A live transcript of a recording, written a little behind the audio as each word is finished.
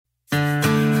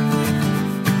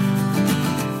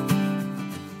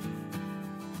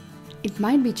It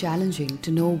might be challenging to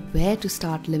know where to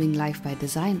start living life by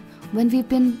design when we've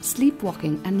been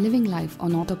sleepwalking and living life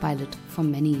on autopilot for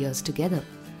many years together.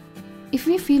 If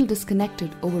we feel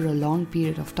disconnected over a long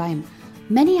period of time,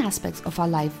 many aspects of our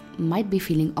life might be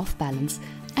feeling off balance,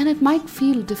 and it might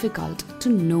feel difficult to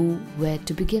know where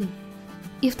to begin.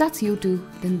 If that's you too,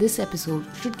 then this episode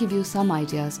should give you some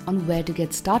ideas on where to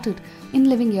get started in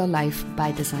living your life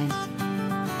by design.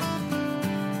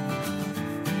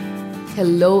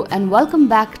 Hello and welcome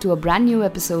back to a brand new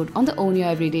episode on the Own Your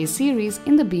Everyday series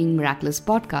in the Being Miraculous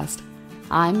podcast.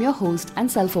 I'm your host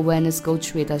and self-awareness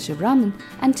coach Shweta Shivraman,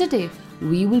 and today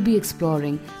we will be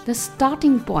exploring the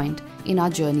starting point in our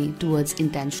journey towards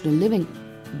intentional living.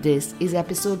 This is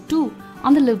episode 2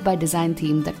 on the Live by Design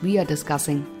theme that we are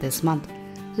discussing this month.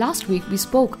 Last week we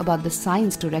spoke about the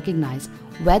signs to recognize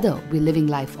whether we're living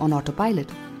life on autopilot.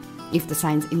 If the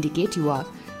signs indicate you are,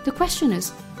 the question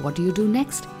is, what do you do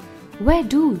next? Where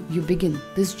do you begin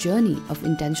this journey of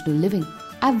intentional living?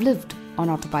 I've lived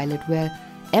on autopilot where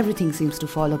everything seems to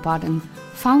fall apart and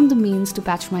found the means to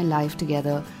patch my life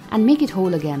together and make it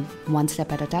whole again, one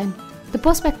step at a time. The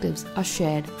perspectives are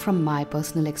shared from my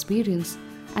personal experience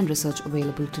and research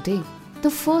available today. The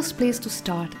first place to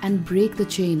start and break the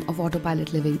chain of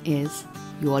autopilot living is,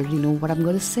 you already know what I'm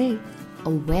going to say,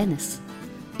 awareness.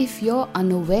 If you're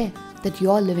unaware that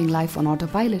you're living life on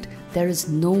autopilot, there is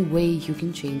no way you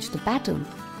can change the pattern.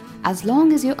 As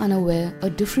long as you're unaware, a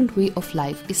different way of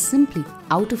life is simply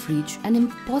out of reach and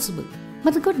impossible.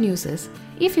 But the good news is,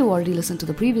 if you already listened to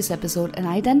the previous episode and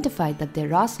identified that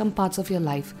there are some parts of your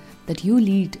life that you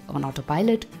lead on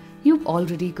autopilot, you've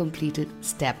already completed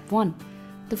step 1.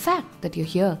 The fact that you're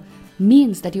here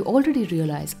means that you already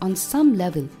realize on some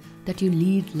level that you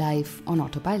lead life on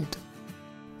autopilot.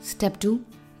 Step 2.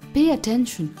 Pay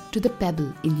attention to the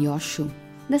pebble in your shoe.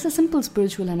 There's a simple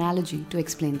spiritual analogy to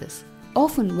explain this.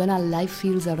 Often when our life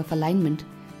feels out of alignment,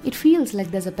 it feels like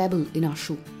there's a pebble in our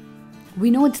shoe. We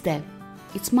know it's there.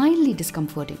 It's mildly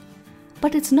discomforting.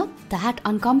 But it's not that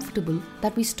uncomfortable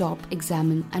that we stop,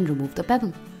 examine and remove the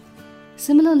pebble.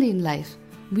 Similarly in life,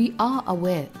 we are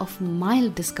aware of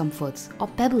mild discomforts or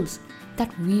pebbles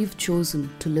that we've chosen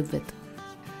to live with.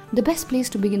 The best place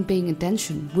to begin paying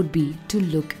attention would be to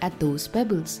look at those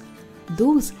pebbles.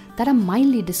 Those that are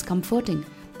mildly discomforting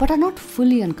but are not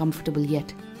fully uncomfortable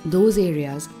yet. Those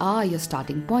areas are your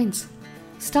starting points.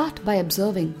 Start by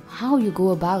observing how you go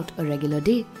about a regular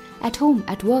day, at home,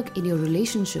 at work, in your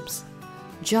relationships.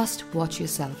 Just watch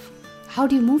yourself. How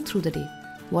do you move through the day?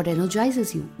 What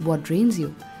energizes you? What drains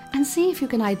you? And see if you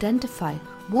can identify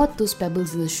what those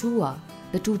pebbles in the shoe are,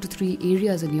 the 2 to 3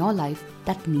 areas in your life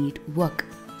that need work.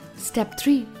 Step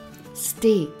 3.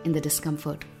 Stay in the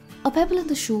discomfort. A pebble in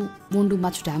the shoe won't do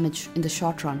much damage in the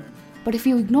short run, but if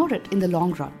you ignore it in the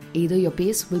long run, either your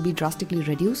pace will be drastically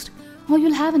reduced or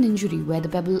you'll have an injury where the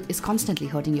pebble is constantly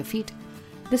hurting your feet.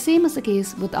 The same is the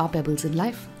case with our pebbles in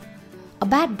life. A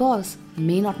bad boss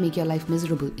may not make your life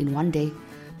miserable in one day,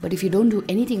 but if you don't do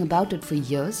anything about it for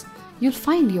years, you'll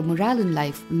find your morale in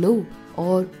life low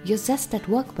or your zest at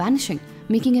work vanishing,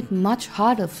 making it much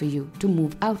harder for you to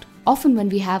move out. Often when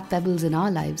we have pebbles in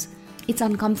our lives, it's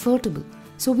uncomfortable,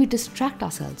 so we distract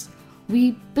ourselves.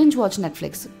 We binge watch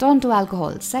Netflix, turn to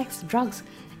alcohol, sex, drugs,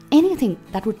 anything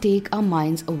that would take our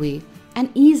minds away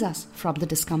and ease us from the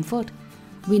discomfort.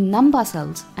 We numb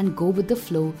ourselves and go with the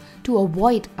flow to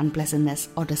avoid unpleasantness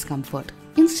or discomfort.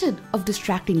 Instead of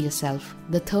distracting yourself,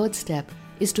 the third step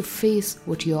is to face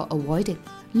what you're avoiding.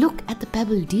 Look at the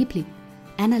pebble deeply.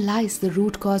 Analyze the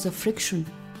root cause of friction.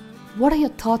 What are your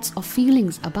thoughts or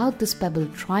feelings about this pebble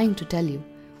trying to tell you?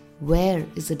 Where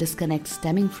is the disconnect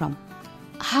stemming from?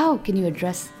 How can you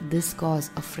address this cause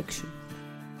of friction?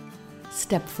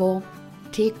 Step 4.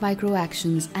 Take micro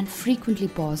actions and frequently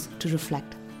pause to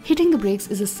reflect. Hitting the brakes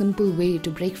is a simple way to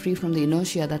break free from the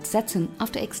inertia that sets in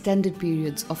after extended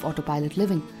periods of autopilot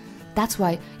living. That's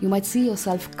why you might see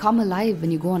yourself come alive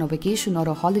when you go on a vacation or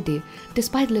a holiday.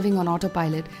 Despite living on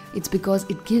autopilot, it's because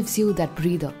it gives you that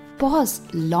breather. Pause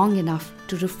long enough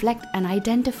to reflect and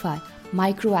identify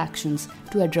micro actions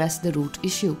to address the root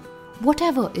issue.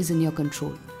 Whatever is in your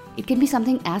control. It can be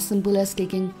something as simple as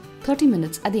taking 30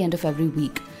 minutes at the end of every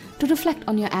week to reflect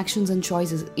on your actions and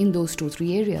choices in those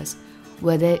 2-3 areas.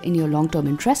 Were they in your long-term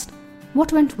interest?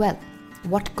 What went well?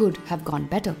 What could have gone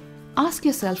better? Ask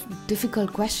yourself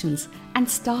difficult questions and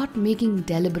start making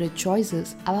deliberate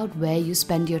choices about where you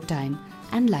spend your time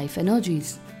and life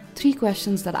energies. 3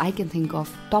 questions that I can think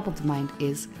of top of the mind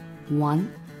is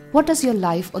 1. What does your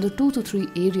life or the 2 to 3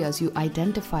 areas you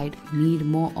identified need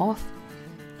more of?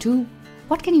 2.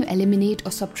 What can you eliminate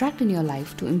or subtract in your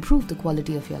life to improve the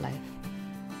quality of your life?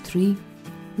 3.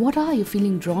 What are you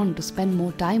feeling drawn to spend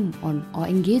more time on or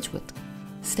engage with?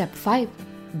 Step 5.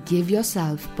 Give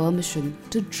yourself permission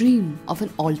to dream of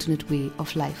an alternate way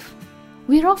of life.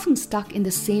 We are often stuck in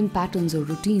the same patterns or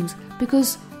routines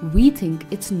because we think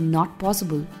it's not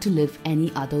possible to live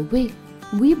any other way.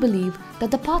 We believe that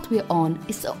the path we are on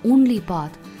is the only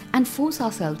path and force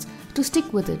ourselves to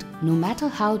stick with it no matter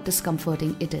how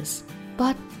discomforting it is.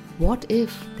 But what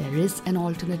if there is an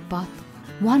alternate path?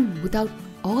 One without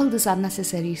all this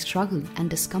unnecessary struggle and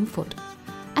discomfort.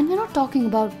 And we're not talking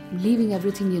about leaving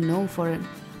everything you know for an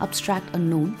abstract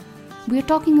unknown. We're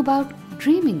talking about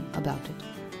dreaming about it.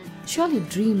 Surely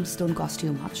dreams don't cost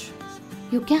you much.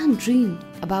 You can dream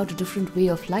about a different way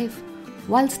of life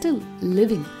while still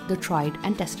living the tried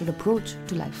and tested approach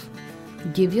to life.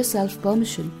 Give yourself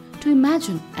permission to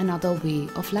imagine another way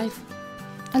of life.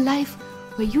 A life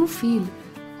where you feel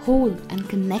whole and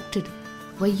connected,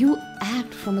 where you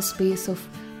act from a space of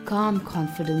calm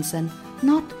confidence and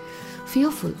not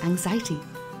fearful anxiety.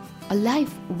 A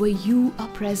life where you are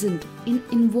present and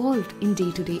involved in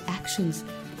day-to-day actions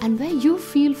and where you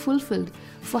feel fulfilled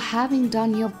for having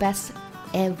done your best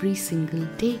every single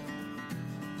day.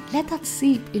 Let that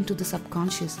seep into the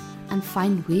subconscious and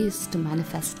find ways to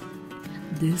manifest.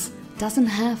 This doesn't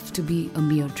have to be a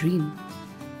mere dream.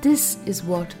 This is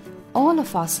what all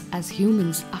of us as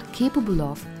humans are capable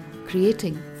of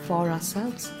creating for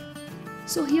ourselves.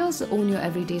 So here's the Own Your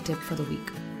Everyday tip for the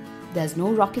week. There's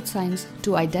no rocket science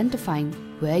to identifying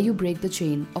where you break the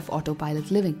chain of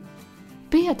autopilot living.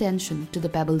 Pay attention to the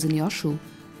pebbles in your shoe,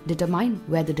 determine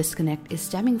where the disconnect is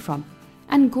stemming from,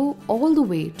 and go all the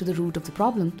way to the root of the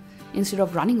problem instead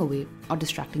of running away or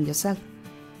distracting yourself.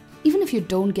 Even if you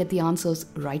don't get the answers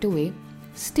right away,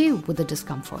 stay with the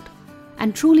discomfort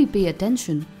and truly pay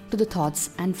attention to the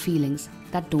thoughts and feelings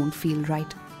that don't feel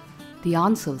right. The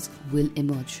answers will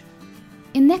emerge.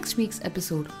 In next week's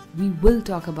episode, we will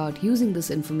talk about using this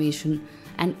information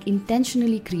and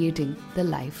intentionally creating the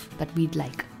life that we'd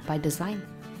like by design.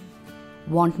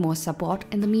 Want more support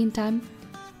in the meantime?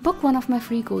 Book one of my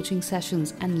free coaching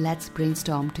sessions and let's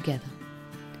brainstorm together.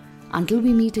 Until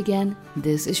we meet again,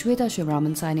 this is Shweta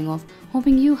Shivraman signing off,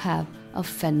 hoping you have a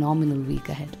phenomenal week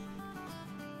ahead.